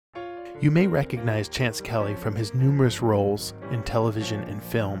You may recognize Chance Kelly from his numerous roles in television and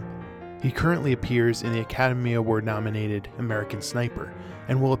film. He currently appears in the Academy Award-nominated American Sniper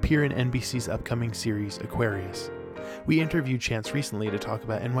and will appear in NBC's upcoming series Aquarius. We interviewed Chance recently to talk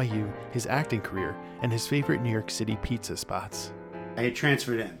about NYU, his acting career, and his favorite New York City pizza spots. I had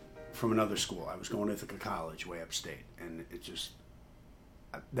transferred in from another school. I was going to Ithaca College way upstate, and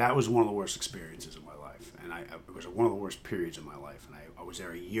that was one of the worst experiences of my life, and it was one of the worst periods of my life, and I was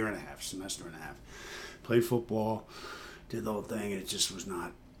there a year and a half, semester and a half, played football, did the whole thing, and it just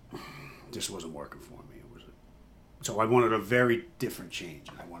wasn't working for me. So I wanted a very different change,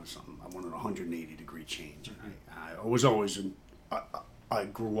 and I wanted a 180-degree change, and I was always I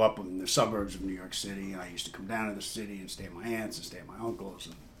grew up in the suburbs of New York City, and I used to come down to the city and stay at my aunt's and stay at my uncle's,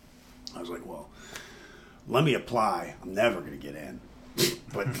 and I was like, well, let me apply. I'm never going to get in.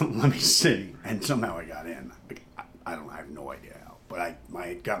 But let me see, and somehow I got in. I have no idea how, but I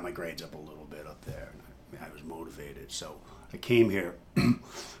got my grades up a little bit up there, and I was motivated. So I came here,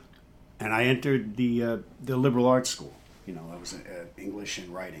 and I entered the liberal arts school. You know, I was English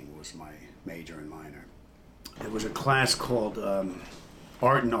and writing was my major and minor. There was a class called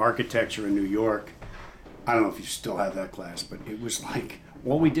Art and Architecture in New York. I don't know if you still have that class, but it was like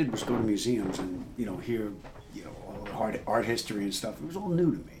all we did was go to museums and hear all the art history and stuff. It was all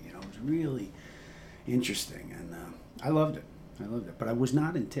new to me. It was really interesting, and I loved it. But I was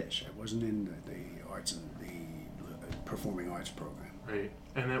not in Tisch. I wasn't in the arts and the performing arts program. Right.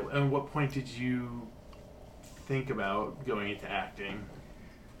 And at what point did you think about going into acting?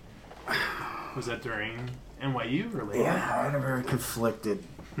 Was that during NYU or later? Yeah, I had a very conflicted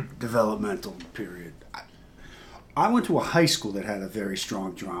developmental period. I went to a high school that had a very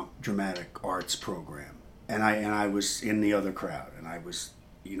strong dramatic arts program, and I was in the other crowd, and I was,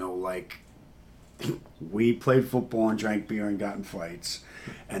 we played football and drank beer and got in fights,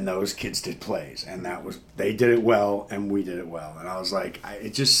 and those kids did plays, and they did it well, and we did it well, and I was like,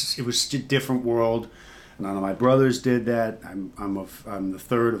 it was a different world. None of my brothers did that. I'm the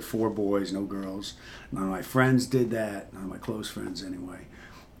third of four boys, no girls. None of my friends did that. None of my close friends, anyway.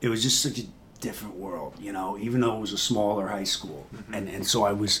 It was just such a different world, even though it was a smaller high school. Mm-hmm. And so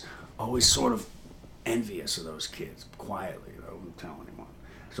I was always sort of envious of those kids, quietly. I wouldn't tell anyone.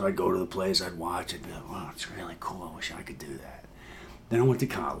 So I'd go to the plays, I'd watch it, and be like, wow, it's really cool. I wish I could do that. Then I went to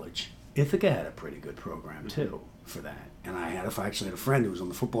college. Ithaca had a pretty good program, too, for that. And I actually had a friend who was on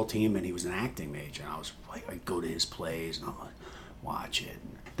the football team, and he was an acting major. And I'd go to his plays, and I'd watch it.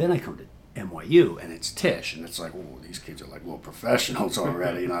 And then I come to NYU, and it's Tisch, and it's like, oh, these kids are like little professionals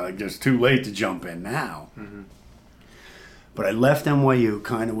already. Like it's too late to jump in now. Mm-hmm. But I left NYU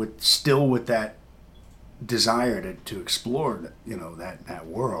kind of still with that desire to explore, that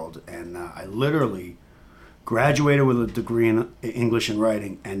world. And I literally graduated with a degree in English and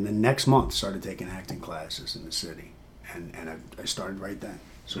writing, and the next month started taking acting classes in the city. And I started right then.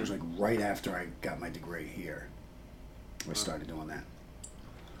 So it was like right after I got my degree here, I started doing that.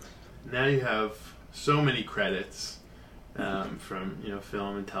 Now you have so many credits from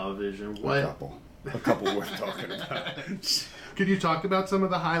film and television. A couple worth talking about. Could you talk about some of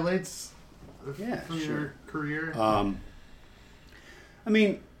the highlights from your career? I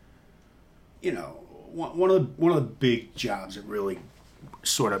mean, one of the big jobs that really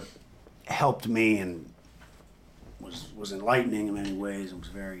sort of helped me and was enlightening in many ways and was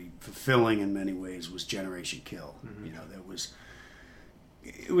very fulfilling in many ways was Generation Kill. Mm-hmm.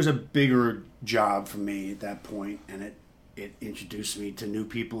 It was a bigger job for me at that point, and it introduced me to new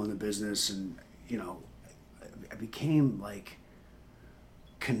people in the business, and I became like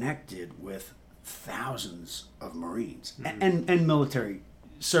connected with thousands of Marines. Mm-hmm. and military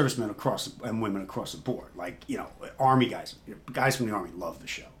servicemen and women across the board. Like, Army guys from the Army love the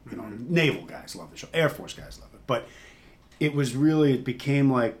show. Mm-hmm. Naval guys love the show. Air Force guys love it. But it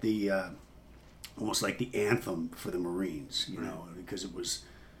became like the almost like the anthem for the Marines,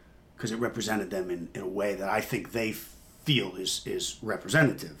 because it represented them in a way that I think they feel is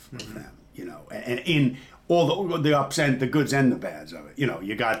representative of mm-hmm. them, and in all the ups and the goods and the bads of it.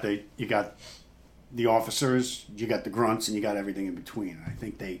 You got the officers, you got the grunts, and you got everything in between. And I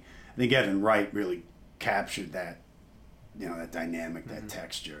think Evan Wright really captured that, that dynamic, that mm-hmm.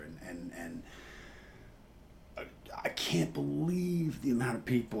 texture, and I can't believe the amount of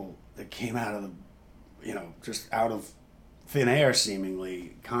people that came out of just out of thin air,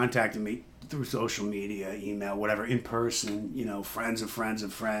 seemingly, contacted me through social media, email, whatever, in person, friends of friends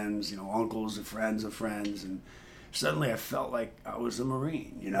of friends, uncles of friends, and suddenly I felt like I was a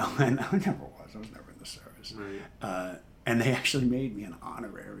Marine, and I never was. I was never in the service. Right. And they actually made me an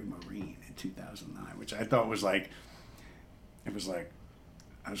honorary Marine in 2009, which I thought was like, it was like,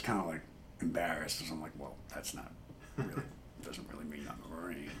 I was kind of like embarrassed because I'm like, well, that's not really, doesn't really mean I'm a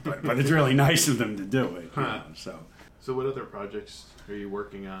Marine. But it's really nice of them to do it. You know, So what other projects are you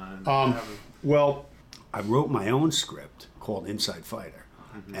working on? Well, I wrote my own script called Inside Fighter.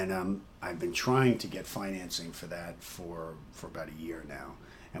 And I've been trying to get financing for that for about a year now.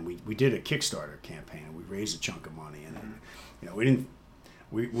 And we did a Kickstarter campaign, and we raised a chunk of money. And you know,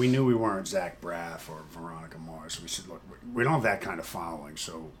 we knew we weren't Zach Braff or Veronica Mars. So we said, look, we don't have that kind of following,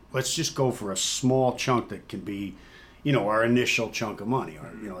 so let's just go for a small chunk that can be, you know, our initial chunk of money,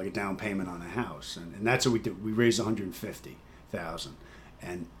 or you know, like a down payment on a house. And that's what we did. We raised $150,000,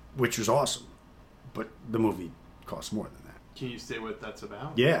 and which was awesome. But the movie cost more than that. Can you say what that's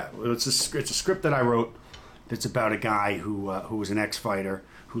about? Yeah, well, it's a script that I wrote that's about a guy who was an ex-fighter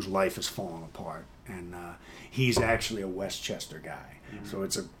whose life has fallen apart, and he's actually a Westchester guy. So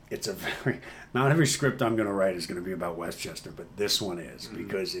it's a very, not every script I'm going to write is going to be about Westchester, but this one is,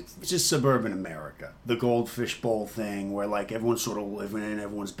 because it's just suburban America, the Goldfish Bowl thing, where like everyone's sort of living in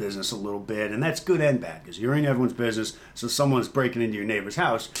everyone's business a little bit, and that's good and bad because you're in everyone's business. So someone's breaking into your neighbor's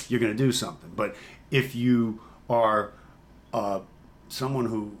house, you're going to do something. But if you are someone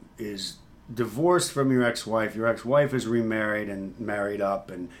who is divorced from your ex-wife is remarried and married up,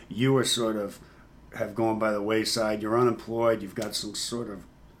 and you are sort of have gone by the wayside, you're unemployed, you've got some sort of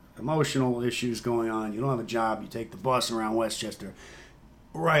emotional issues going on, you don't have a job, you take the bus around Westchester,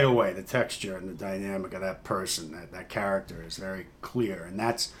 right away the texture and the dynamic of that person, that character is very clear, and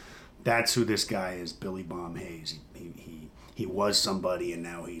that's who this guy is, Billy Baum Hayes. He was somebody, and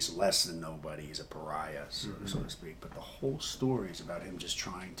now he's less than nobody. He's a pariah, so to speak. But the whole story is about him just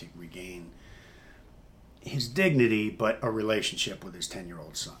trying to regain his dignity, but a relationship with his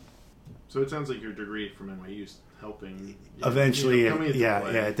 10-year-old son. So it sounds like your degree from NYU is helping. Eventually, yeah,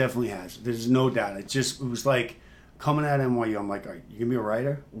 it definitely has. There's no doubt. It was like coming out of NYU. I'm like, all right, you gonna be a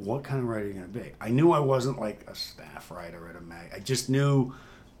writer? What kind of writer are you gonna be? I knew I wasn't like a staff writer at a mag. I just knew.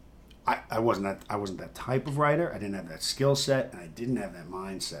 I wasn't that type of writer. I didn't have that skill set, and I didn't have that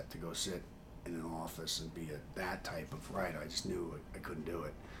mindset to go sit in an office and be that type of writer. I just knew I couldn't do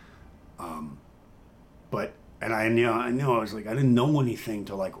it. And I knew I was like, I didn't know anything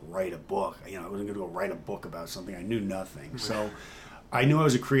to like write a book. You know, I wasn't going to go write a book about something. I knew nothing. So I knew I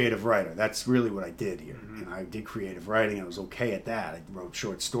was a creative writer. That's really what I did here. And I did creative writing, and I was okay at that. I wrote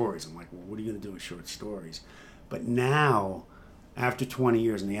short stories. I'm like, well, what are you going to do with short stories? But now, after 20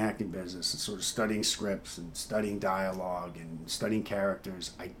 years in the acting business and sort of studying scripts and studying dialogue and studying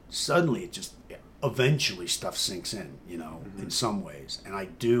characters, eventually stuff sinks in, you know, in some ways. And I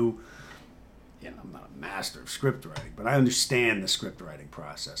do, you know, I'm not a master of script writing, but I understand the script writing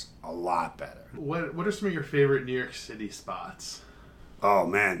process a lot better. What are some of your favorite New York City spots? Oh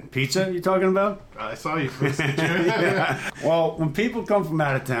man, pizza you talking about? I saw you posted. Yeah. Well, when people come from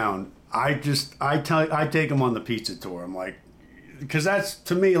out of town, I take them on the pizza tour. I'm like, because that's,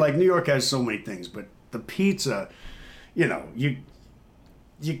 to me, like, New York has so many things, but the pizza, you know, you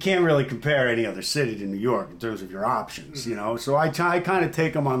can't really compare any other city to New York in terms of your options, you know. So I kind of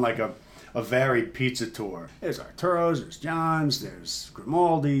take them on like a varied pizza tour. There's Arturo's, there's John's, there's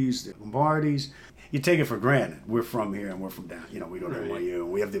Grimaldi's, there's Lombardi's. You take it for granted. We're from here and we're from down, you know, we go to NYU,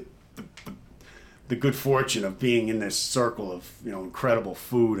 and we have the good fortune of being in this circle of, you know, incredible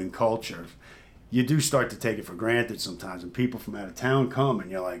food and culture. You do start to take it for granted sometimes, and people from out of town come, and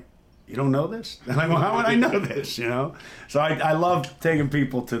you're like, you don't know this? And I'm like, well, how would I know this, you know? So I love taking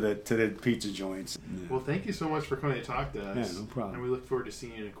people to the pizza joints. Yeah. Well, thank you so much for coming to talk to us. Yeah, no problem. And we look forward to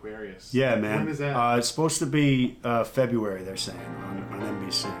seeing you in Aquarius. Yeah, man. When is that? It's supposed to be February, they're saying, on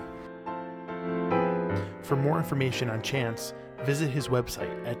NBC. For more information on Chance, visit his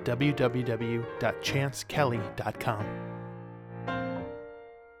website at www.chancekelly.com.